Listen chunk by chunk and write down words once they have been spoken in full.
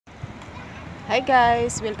Hi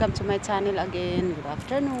guys, welcome to my channel again. Good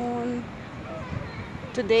afternoon.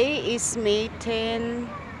 Today is May 10,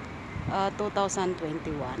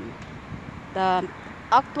 2021. The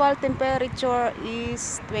actual temperature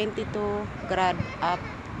is 22 grad up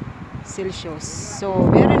Celsius. So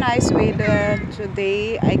very nice weather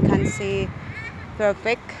today. I can say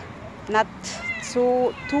perfect. Not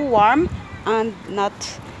too warm and not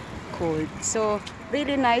cold. So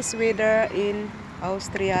really nice weather in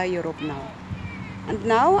Austria, Europe now. And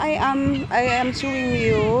now I am showing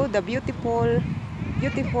you the beautiful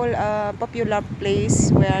popular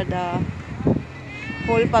place where the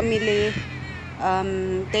whole family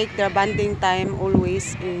take their bonding time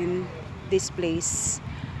always in this place.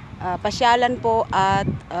 Pasyalan po at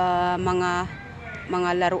mga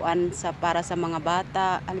laruan para sa mga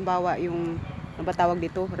bata. Halimbawa yung nabatawag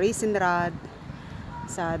dito, raisin rod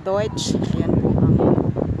sa Deutsch. Ayan po ang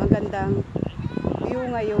magandang view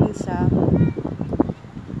ngayon sa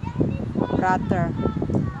Praters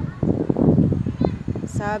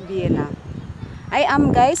sa Vienna. I am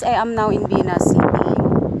now in Vienna city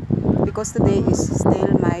because today is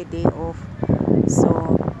still my day off.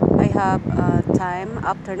 So I have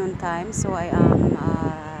afternoon time. So I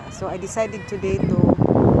decided today to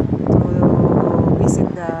visit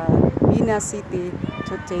the Vienna city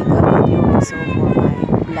to take a video also for my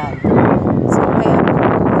vlog. So kaya po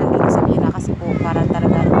nandito sa Vienna kasi po para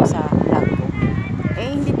talaga po sa vlog ko.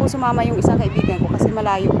 Hindi po sumama yung isang kaibigan ko kasi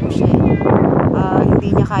malayo po siya.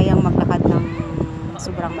 Hindi niya kayang maglakad ng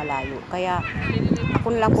sobrang malayo. Kaya ako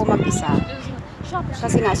na lang po mag-isa.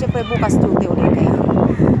 Kasi nga, syempre bukas duty ulit. Kaya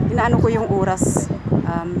inaano ko yung oras.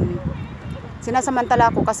 Sinasamantala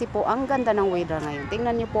ko kasi po ang ganda ng weather ngayon.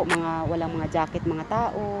 Tingnan niyo po, walang mga jacket mga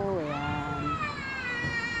tao. Ayan.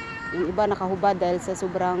 Yung iba nakahubad dahil sa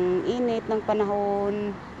sobrang init ng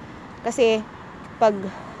panahon. Kasi pag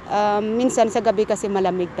minsan sa gabi kasi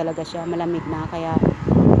malamig talaga siya, malamig na, kaya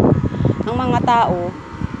ang mga tao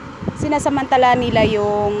sinasamantala nila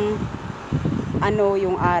yung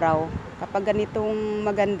yung araw. Kapag ganitong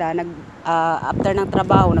maganda, after ng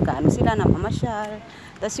trabaho, nag-aano sila, namamasyal.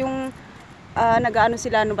 Tapos yung nag-aano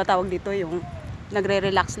sila, ano ba tawag dito, yung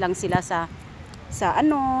nagre-relax lang sila sa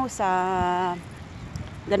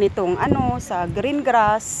ganitong sa green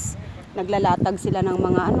grass. Naglalatag sila ng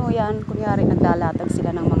mga kunyari naglalatag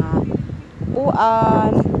sila ng mga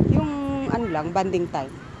uan, yung banding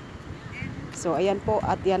time. So ayan po,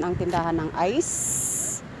 at yan ang tindahan ng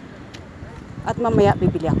ice. At mamaya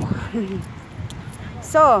bibili ako.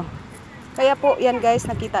 So, kaya po yan guys,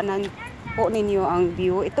 nakita po ninyo ang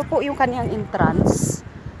view. Ito po yung kanyang entrance.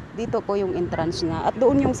 Dito po yung entrance niya. At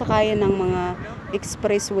doon yung sakayan ng mga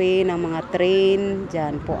expressway, ng mga train.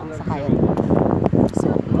 Diyan po ang sakayan.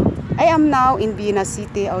 So, I am now in Vienna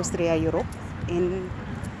city, Austria, Europe, in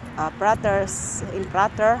Praters,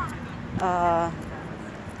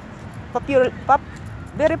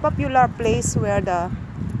 very popular place where the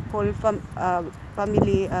whole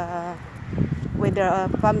family,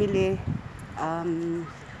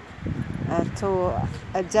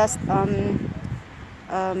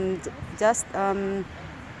 just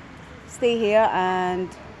stay here and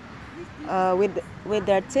with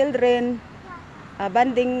their children.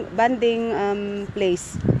 Banding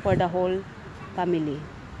place for the whole family.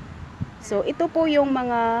 So ito po yung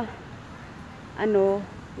mga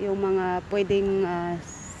yung mga pwedeng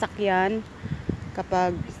sakyan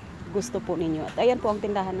kapag gusto po ninyo. At ayan po ang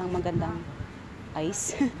tindahan ng magandang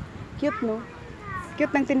ice. Cute, no?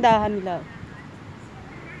 Cute ng tindahan nila.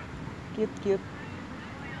 Cute.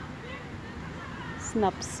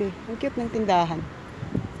 Snapsy. Ang cute ng tindahan.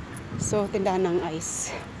 So tindahan ng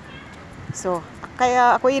ice. So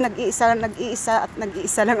kaya ako yung nag-iisa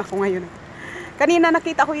lang ako ngayon. Kanina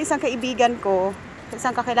nakita ko yung isang kaibigan ko,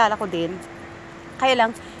 isang kakilala ko din. Kaya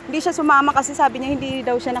lang, hindi siya sumama kasi sabi niya hindi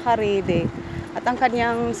daw siya naka-ready. At ang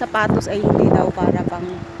kanyang sapatos ay hindi daw para pang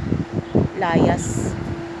layas.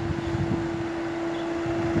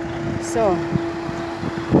 So,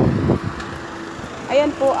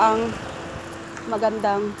 ayan po ang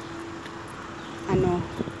magandang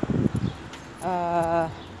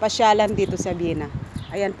pasyalan dito sa Vienna.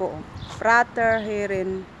 Ayan po, Praters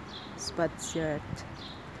Spaziert.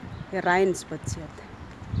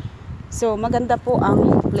 So maganda po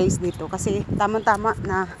ang place dito kasi tama-tama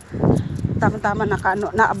na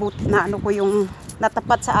naabot na ko yung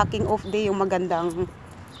natapat sa aking off day, yung magandang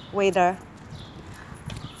weather.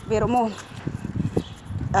 Pero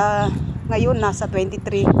ngayon nasa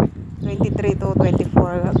 23 to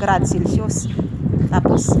 24 grad Celsius.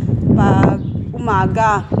 Tapos pag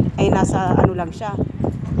umaga ay nasa lang siya,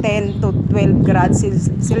 10 to 12 grads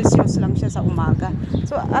Celsius lang siya sa umaga.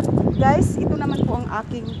 So at guys, ito naman po ang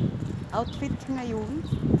aking outfit ngayon.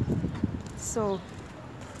 So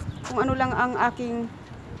kung ano lang ang aking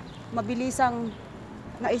mabilisang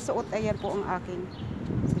naisuot, ayan po ang aking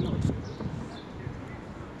sinuot.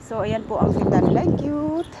 So ayan po ang tinda nila.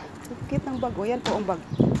 Cute. Cute ng bag. O yan po ang bag.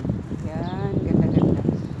 Yan, ganda-ganda.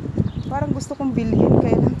 Parang gusto kong bilhin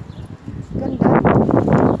kaya lang ganda.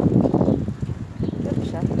 Ganda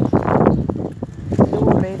siya.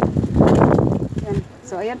 Blue, red. Yan.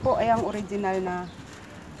 So ayan po ay ang original na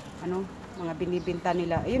ano, mga binibenta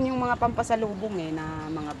nila. Ayun yung mga pampasalubong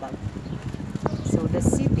na mga bag. So the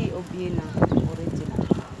city of Vienna original.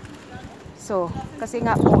 So kasi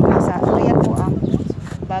nga po ayan po ang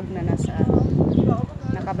bag na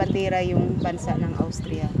nakabandera yung bansa ng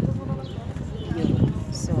Austria. Yun.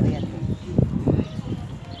 So ayan.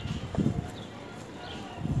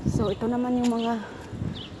 So ito naman yung mga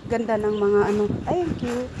ganda ng mga ano. Ay,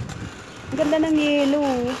 cute. Ganda ng yellow.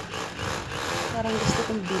 Parang gusto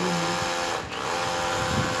kong bilhin.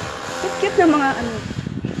 Cute na mga ano.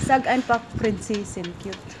 Sag and pack princess and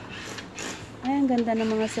cute. Ay, ang ganda ng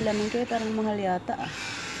mga salamin. Kaya parang mahal yata ah.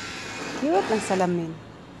 Cute ng salamin.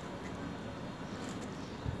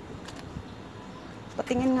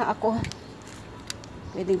 Patingin nga ako.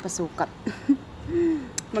 Pwedeng pasukat.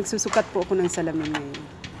 Magsusukat po ako ng salamin ngayon.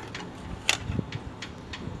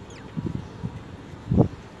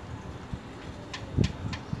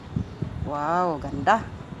 Wow, ganda.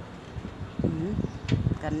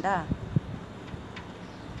 Ganda.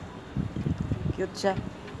 Cute siya.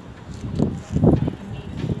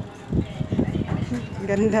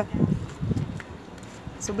 Ganda.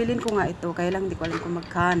 So, bilhin ko nga ito. Kaya lang hindi ko alam kung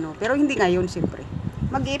magkano. Pero hindi ngayon, siyempre.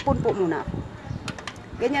 Mag-iipon po muna ako.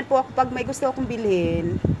 Ganyan po ako. Pag may gusto akong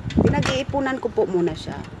bilhin, pinag-iipunan ko po muna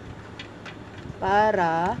siya.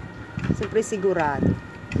 Para, siyempre sigurado.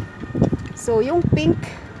 So, yung pink,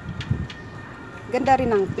 ganda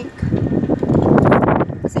rin ang pink.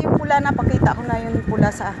 Kasi yung pula, napakita ko na yung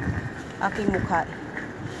pula sa aking mukha.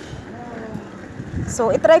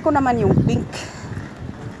 So, itry ko naman yung pink.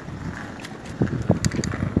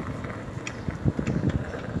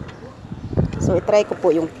 So, itry ko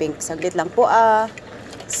po yung pink. Saglit lang po ah.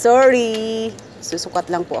 Sorry. Susukat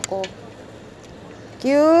lang po ako.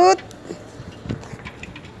 Cute.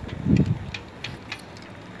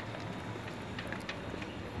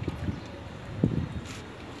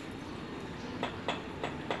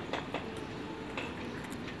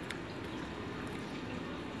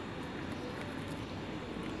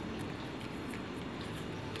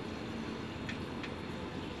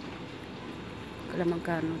 Kala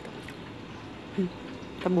magkano to.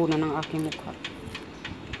 Tabunan ng aking mukha.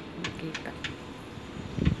 Nakita.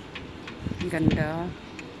 Ang ganda.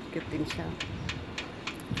 Cute din siya.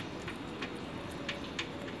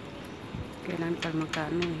 Kailan pa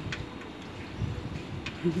magkano eh.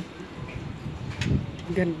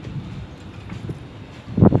 Ganda.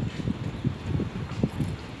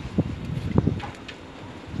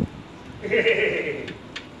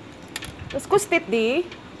 Was kostet die?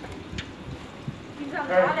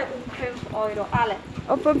 Alle um 5 euro, alle.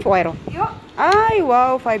 Oh, 5 euro. Ja. Ay,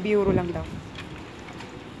 wow, 5 euro lang daw.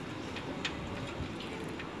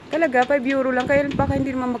 Talaga, 5 euro lang. Kaya baka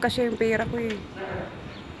hindi naman magkasya yung pera ko eh.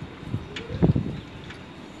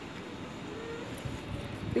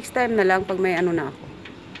 Next time na lang pag may ano na ako.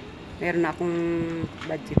 Meron na akong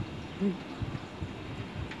budget.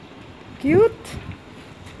 Cute!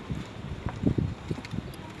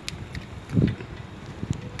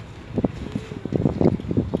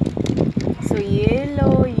 So,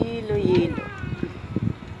 yellow, yellow, yellow.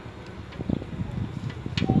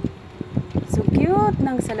 So, cute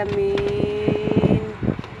ng salamin.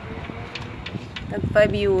 Tag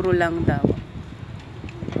 5 euro lang daw.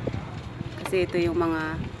 Kasi ito yung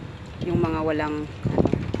mga walang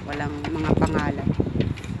mga pangalan.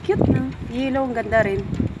 Cute na. Yellow, ang ganda rin.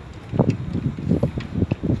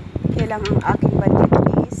 Kaya lang ang aking budget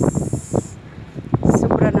is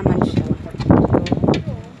sobra naman siya.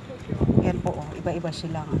 Yan po, oh, iba-iba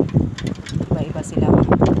silang. Iba-iba silang.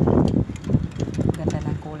 Ganda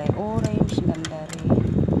ng kulay orange, ganda rin.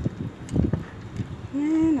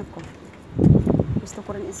 Yan ako. Gusto ko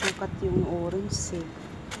rin isukat yung orange eh.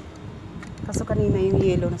 Kaso kanina yung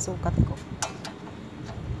yellow na sukat ko.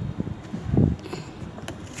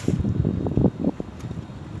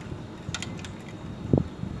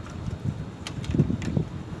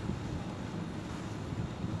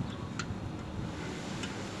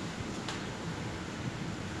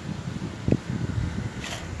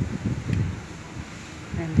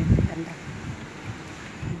 Ganda.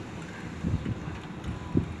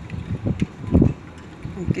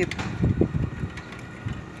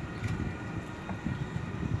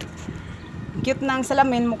 cute ng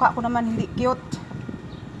salamin, mukha ko naman hindi cute.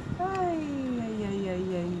 Ay.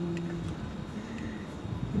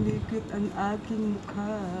 Hindi cute ang aking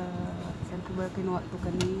mukha. Saan ko ba kinuha to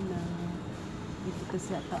kanina? Dito to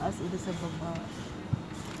sa taas, ito sa baba.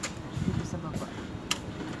 Dito sa baba.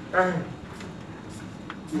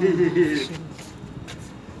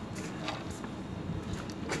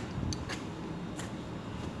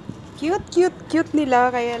 Cute nila,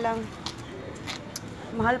 kaya lang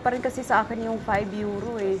mahal pa rin kasi sa akin yung 5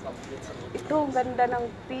 euro eh. Ito, ang ganda ng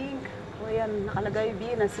pink. O yan, nakalagay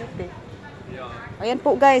Vienna City. Ayan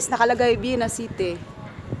po guys, nakalagay Vienna City.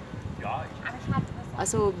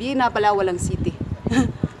 So Vienna pala, walang city.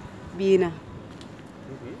 Vienna.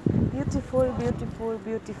 Beautiful.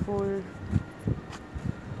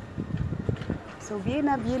 So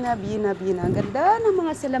Vienna. Ang ganda ng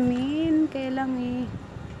mga salamin, kaya lang eh.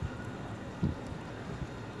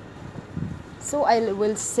 So I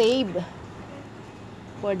will save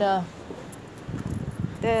for the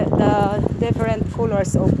different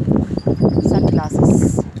colors of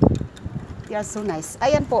sunglasses. They are so nice.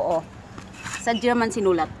 Ayan po oh. Sa German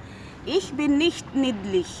sinulat. Ich bin nicht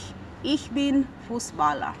niedlich. Ich bin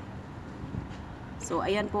Fußballer. So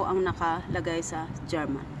ayan po ang nakalagay sa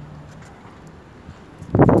German.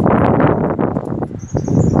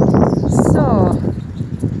 So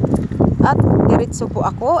at diretso po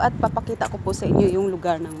ako at papakita ko po sa inyo yung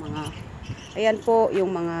lugar ng mga, ayan po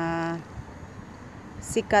yung mga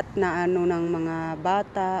sikat na ano ng mga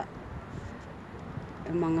bata,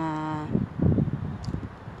 yung mga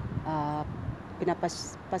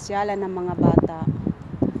pinapasyalan ng mga bata.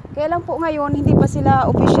 Kaya lang po ngayon hindi pa sila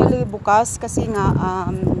officially bukas kasi nga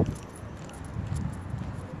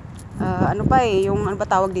ano pa eh, yung ano ba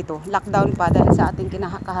tawag dito, lockdown pa dahil sa ating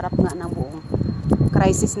kinakaharap nga ng buong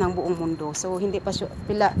crisis ng buong mundo. So hindi pa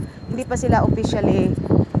sila officially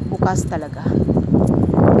bukas talaga.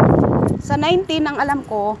 Sa 19 ang alam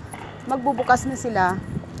ko magbubukas na sila.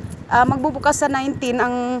 Magbubukas sa 19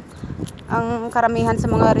 ang karamihan sa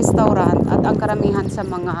mga restaurant at ang karamihan sa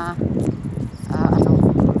mga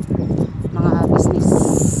mga business.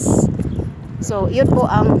 So yun po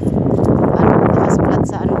ang nakasulat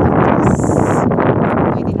sa ano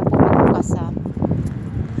pwede na po magbukas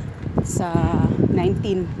sa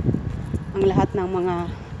 19 ang lahat ng mga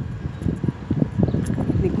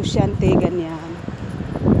negosyante ganyan.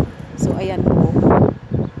 So ayan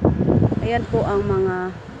po ang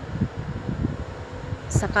mga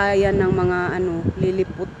sakayan ng mga ano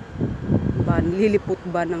liliput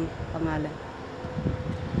ba ng pangalan.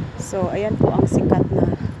 So ayan po ang sikat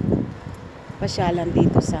na pasyalan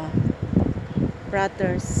dito sa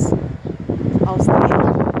Praters,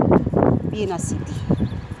 Austria, Vienna City.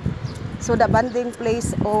 So the bonding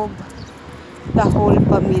place of the whole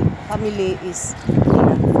family is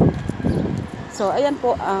Vienna. So ayan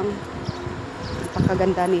po ang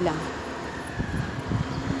napakaganda nila.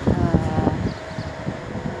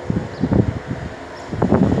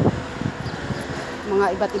 Mga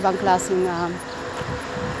iba't ibang klaseng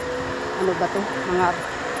ano ba to? Mga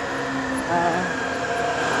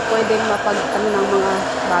pwedeng mapag-ano ng mga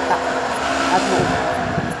bata at buong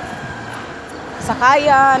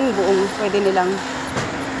sakayan, buong pwede nilang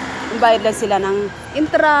bayad lang sila ng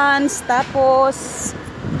entrance, tapos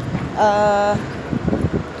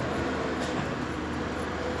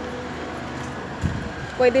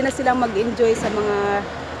pwede na silang mag-enjoy sa mga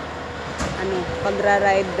ano,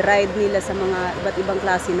 pagra-ride nila sa mga iba't ibang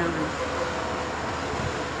klase ng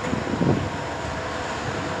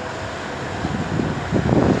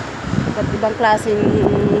iba't ibang klaseng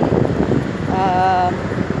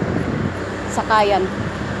sakayan.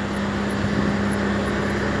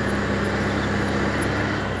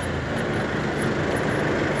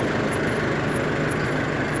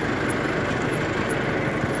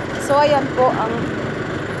 So ayan po ang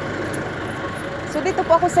So dito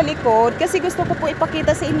po ako sa likod kasi gusto ko po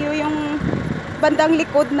ipakita sa inyo yung bandang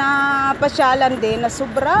likod na pasyalan din na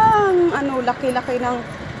sobrang ano laki-laki ng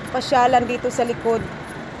pasyalan dito sa likod.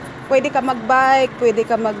 Pwede ka mag-bike, pwede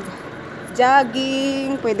ka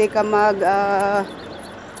mag-jogging, pwede ka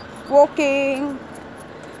walking.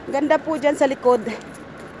 Ganda po dyan sa likod.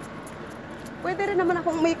 Pwede rin naman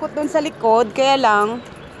akong umikot doon sa likod, kaya lang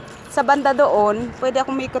sa banda doon, pwede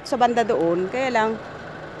akong umikot sa banda doon, kaya lang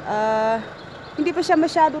hindi pa siya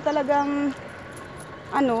masyado talagang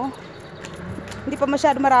ano, hindi pa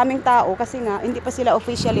masyado maraming tao kasi nga hindi pa sila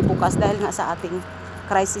officially bukas dahil nga sa ating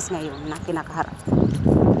crisis ngayon na kinakaharap.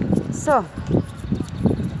 So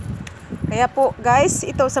kaya po guys,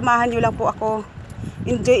 ito samahan nyo lang po ako.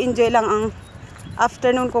 Enjoy lang ang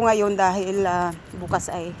afternoon ko ngayon dahil bukas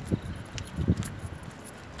ay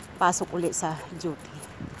pasok uli sa duty.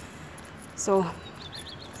 So,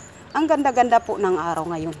 ang ganda-ganda po ng araw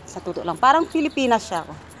ngayon. Sa totoo lang. Parang Pilipinas siya.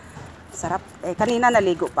 Oh. Sarap. Kanina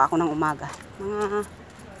naligo pa ako ng umaga. Mga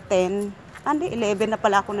 10, 11 na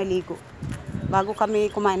pala ako naligo. Bago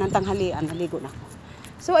kami kumain ng tanghalian, naligo na ako.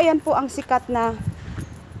 So, ayan po ang sikat na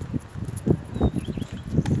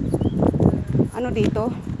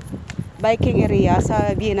dito, biking area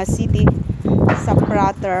sa Vienna City, sa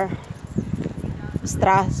Praters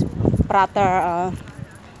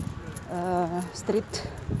Street.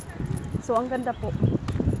 So, ang ganda po.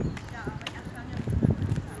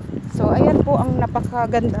 So, ayan po ang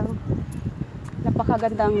napakagandang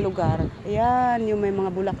lugar. Ayan, yung may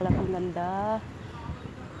mga bulaklak, ang ganda.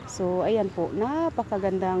 So, ayan po,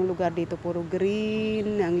 napakagandang lugar dito. Puro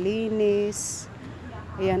green, ang linis.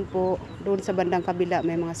 Ayan po, doon sa bandang kabila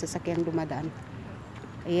may mga sasakyang dumadaan.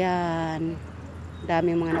 Ayan,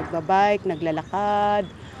 daming mga nagbabike, naglalakad.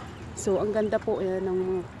 So, ang ganda po, ayan,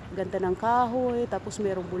 ang ganda ng kahoy, tapos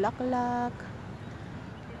mayroong bulaklak.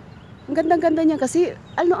 Ang ganda-ganda niya kasi,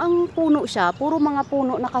 ang puno siya, puro mga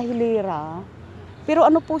puno nakahilera. Pero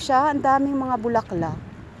ano po siya, ang daming mga bulaklak.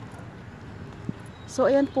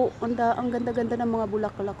 So, ayan po, ang ganda-ganda ng mga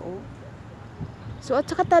bulaklak, oh. So, at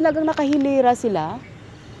saka talagang nakahilera sila.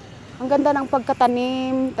 Ang ganda ng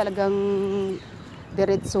pagkatanim, talagang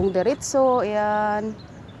diretsong-diretso, ayan.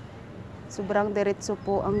 Sobrang diretso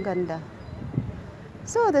po, ang ganda.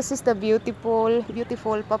 So, this is the beautiful,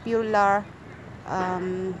 popular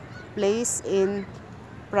place in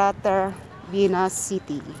Praters, Vienna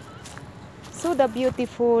City. So, the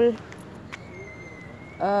beautiful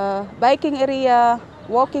biking area,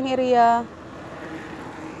 walking area.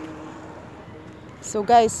 So,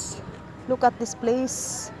 guys, look at this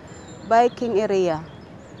place. Biking area.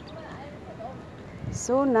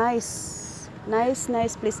 So nice. Nice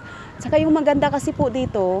place. Saka yung maganda kasi po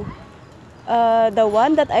dito, the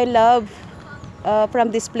one that I love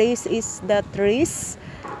from this place is the trees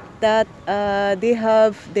that they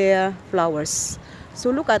have their flowers.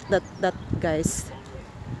 So look at that guys.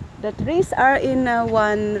 The trees are in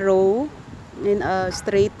one row, in a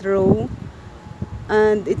straight row.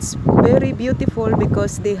 And it's very beautiful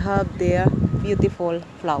because they have their beautiful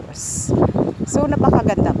flowers. So,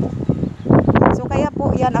 napakaganda po. So, kaya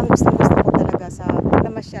po, yan ang gusto-gusto ko talaga sa pag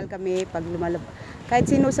namasyal kami, pag lumalab. Kahit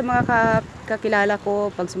sino sa mga kakilala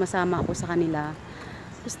ko, pag sumasama ako sa kanila,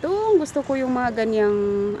 gusto ko yung mga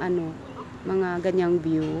ganyang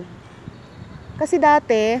view. Kasi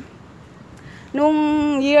dati, nung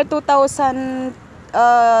year 2000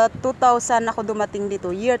 ako dumating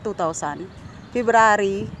dito, year 2000,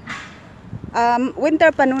 February,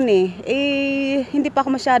 winter pa noon hindi pa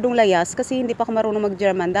ako masyadong layas kasi hindi pa ako marunong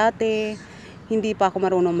mag-German dati, hindi pa ako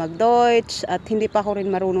marunong mag-Deutsch, at hindi pa ako rin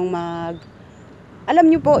marunong alam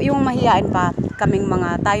niyo po, yung mahiyain pa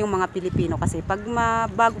tayong mga Pilipino kasi pag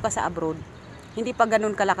bago ka sa abroad, hindi pa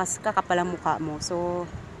ganun kalakas kakapal ang mukha mo. So,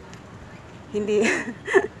 hindi,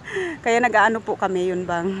 kaya nag-aano po kami, yun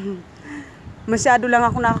bang, masyado lang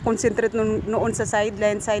ako nakakonsentrate noon sa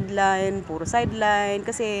sideline, puro sideline,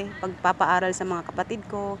 kasi pagpapaaral sa mga kapatid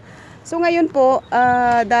ko. So ngayon po,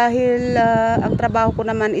 dahil ang trabaho ko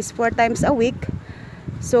naman is 4 times a week,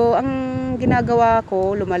 so ang ginagawa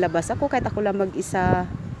ko, lumalabas ako kahit ako lang mag-isa,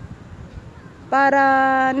 para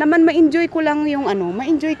naman ma-enjoy ko lang yung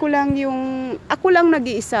ako lang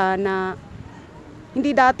nag-iisa na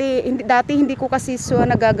hindi ko kasi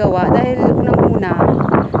nagagawa dahil unang-una,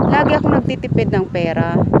 lagi ako nagtitipid ng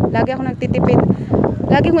pera.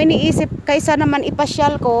 Lagi ko iniisip, kaysa naman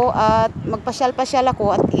ipasyal ko at magpasyal-pasyal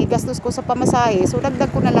ako at igastos ko sa pamasahe, so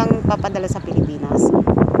dagdag ko na lang papadala sa Pilipinas.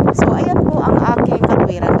 So ayan po ang aking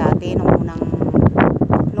katwiran dati nung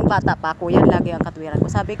bata pa ako. Yan lagi ang katwiran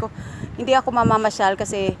ko. Sabi ko, hindi ako mamamasyal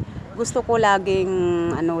kasi gusto ko laging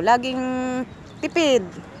tipid.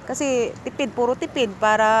 Kasi puro tipid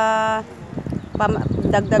para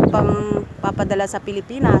dagdag pang papadala sa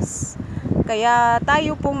Pilipinas. Kaya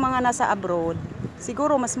tayo pong mga nasa abroad,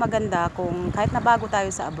 siguro mas maganda kung kahit na bago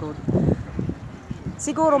tayo sa abroad,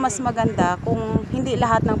 siguro mas maganda kung hindi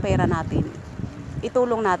lahat ng pera natin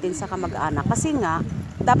itulong natin sa kamag-anak. Kasi nga,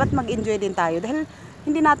 dapat mag-enjoy din tayo dahil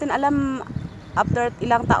hindi natin alam after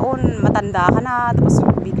ilang taon matanda ka na tapos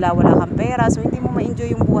bigla wala kang pera, so hindi mo ma-enjoy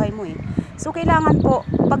yung buhay mo So kailangan po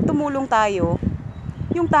pag tumulong tayo,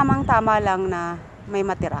 yung tamang-tama lang na may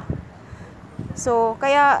matira. So,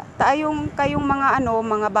 kaya kayong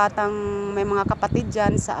mga batang may mga kapatid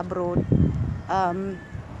dyan sa abroad,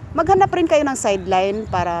 maghanap rin kayo ng sideline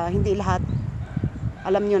para hindi lahat,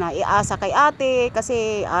 alam nyo na, iasa kay ate,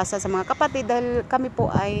 kasi asa sa mga kapatid, dahil kami po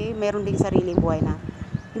ay mayroon ding sariling buhay na.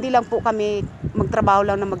 Hindi lang po kami magtrabaho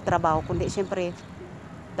lang na magtrabaho, kundi syempre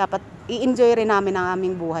dapat i-enjoy rin namin ang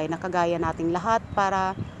aming buhay na kagaya nating lahat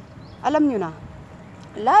para alam nyo na,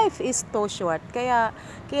 life is too short, kaya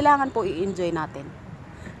kailangan po i-enjoy natin.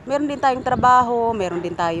 Meron din tayong trabaho, meron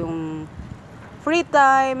din tayong free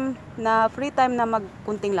time na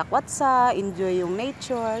magkunting lakwatsa, enjoy yung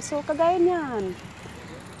nature. So kagaya niyan.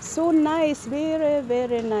 So nice, very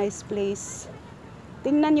very nice place.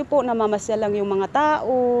 Tingnan niyo po, namamasyal lang yung mga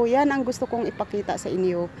tao. Yan ang gusto kong ipakita sa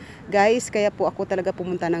inyo. Guys, kaya po ako talaga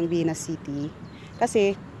pumunta ng Vienna City.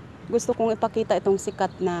 Kasi gusto kong ipakita itong sikat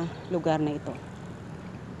na lugar na ito.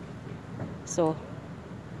 So,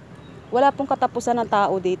 wala pong katapusan ng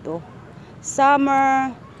tao dito. Summer,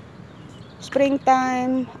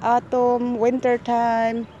 springtime, autumn, winter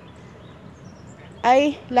time,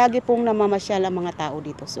 ay lagi pong namamasyal ang mga tao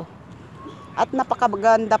dito. So, at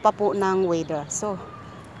napakaganda pa po ng weather. So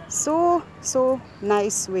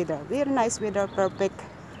nice weather. Very nice weather, perfect.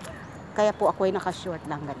 Kaya po ako ay naka-short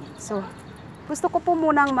lang ganyan. So, gusto ko po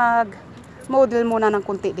munang mag-model muna ng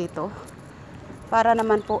kunti dito. Para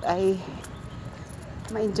naman po ay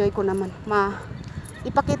ma-enjoy ko naman.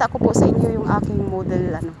 Ipakita ko po sa inyo yung aking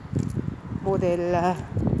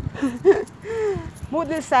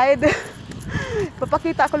model side.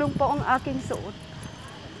 Papakita ko lang po ang aking suot.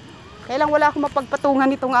 Kailang wala akong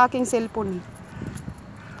mapagpatungan itong aking cellphone.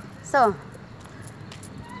 So,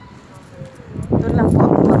 doon lang po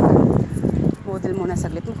ako mag-model muna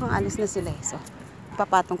saglit. Mukhang alis na sila eh. So,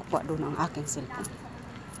 papatong ko po doon ang aking cellphone.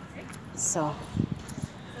 So,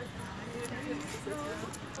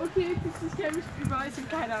 Okay, ich kenne mich überall, ich habe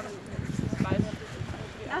keine Ahnung.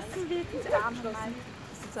 Lassen wir die Arme mal.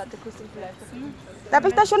 darf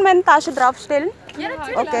ich da schon meine Tasche draufstellen? Ja,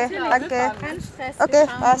 natürlich. Okay, danke. Kein Stress. Okay,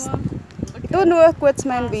 passt. Tu nur kurz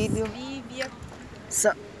mein Video. Wie wir. So,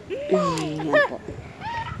 yan po.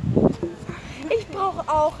 Ich brauche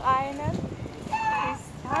auch eine. Ist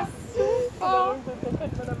das super? Da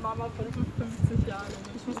könnte meine Mama von 50 Jahren.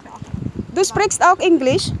 Ich muss mir auch. Du sprichst auch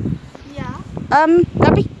Englisch? Ja.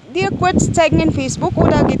 Darf ich dir kurz zeigen in Facebook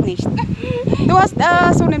oder geht nicht? Du hast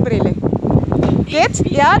Sonnenbrille. Geht's?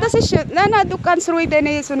 Ja, das ist schön. Nein, du kannst ruhig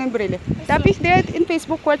deine Sonnenbrille. Darf ich dir in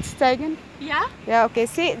Facebook kurz zeigen? Ja? Ja, okay.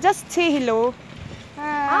 Just say hello.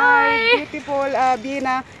 Hi. Beautiful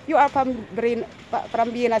Vienna. You are from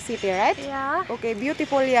Vienna City, right? Ja. Okay,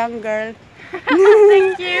 beautiful young girl.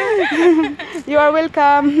 Thank you. You are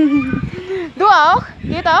welcome. Du auch?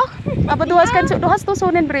 Geht auch? Aber du hast du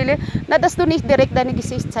Sonnenbrille, na, dass du nicht direkt dein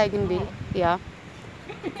Gesicht zeigen will. Ja.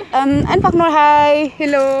 Einfach nur hi,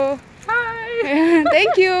 hello. Hi.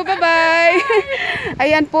 Thank you, bye-bye.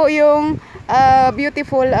 Ayan po yung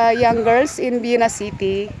beautiful young girls in Vienna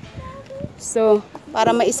City. So,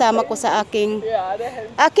 para maisama ko sa aking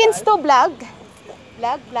kennst du Vloggers?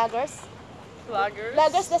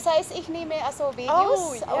 Vloggers, das heißt, ich nehme also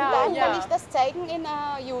Videos und dann kann ich das zeigen in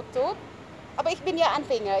YouTube. Aber ich bin ja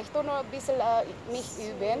Anfänger, ich tue nur ein bisschen mich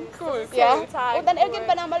üben. Cool, Ja. total Und dann cool.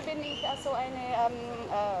 irgendwann einmal, wenn ich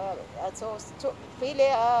viele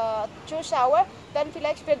Zuschauer, dann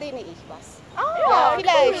vielleicht verdiene ich was. Ja,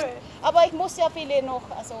 vielleicht. Cool. Aber ich muss ja viele noch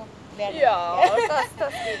lernen. Ja,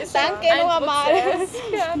 das geht. Danke noch einmal.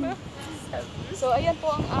 Gerne. So, ayan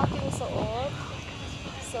po ang aking suot.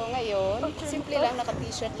 So, ngayon, simple lang,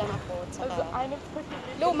 naka-t-shirt lang ako. Tsaka, Also eine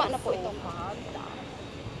luma na po itong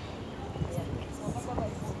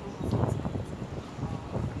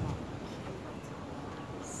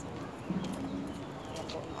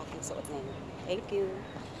suot na yun. Thank you.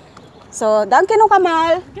 So, danke no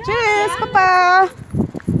Kamal. Cheers, Papa.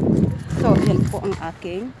 So, yan po ang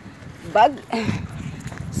aking bag.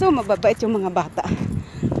 So, mababait yung mga bata.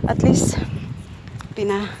 At least,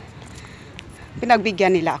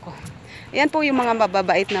 pinagbigyan nila ako. Yan po yung mga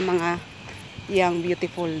mababait na mga young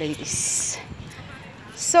beautiful ladies.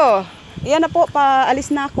 So, yan na po, paalis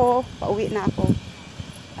na ako, pauwi na ako.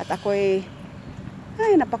 At ako'y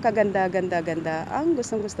napakaganda, ganda. Ang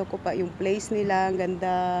gustong-gusto ko pa yung place nila, ang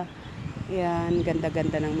ganda. Yan,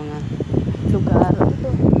 ganda-ganda ng mga lugar. Ito.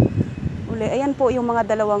 Uli, ayan po yung mga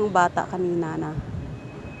dalawang bata kanina na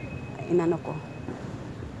inano ko.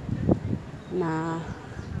 Na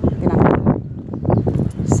tinatawag.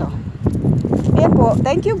 So, ayan po.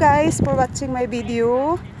 Thank you guys for watching my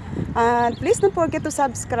video. And please don't forget to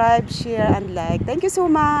subscribe, share, and like. Thank you so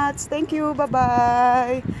much. Thank you.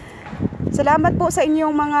 Bye-bye. Salamat po sa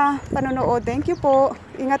inyong mga panonood. Thank you po.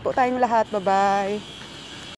 Ingat po tayong lahat. Bye-bye.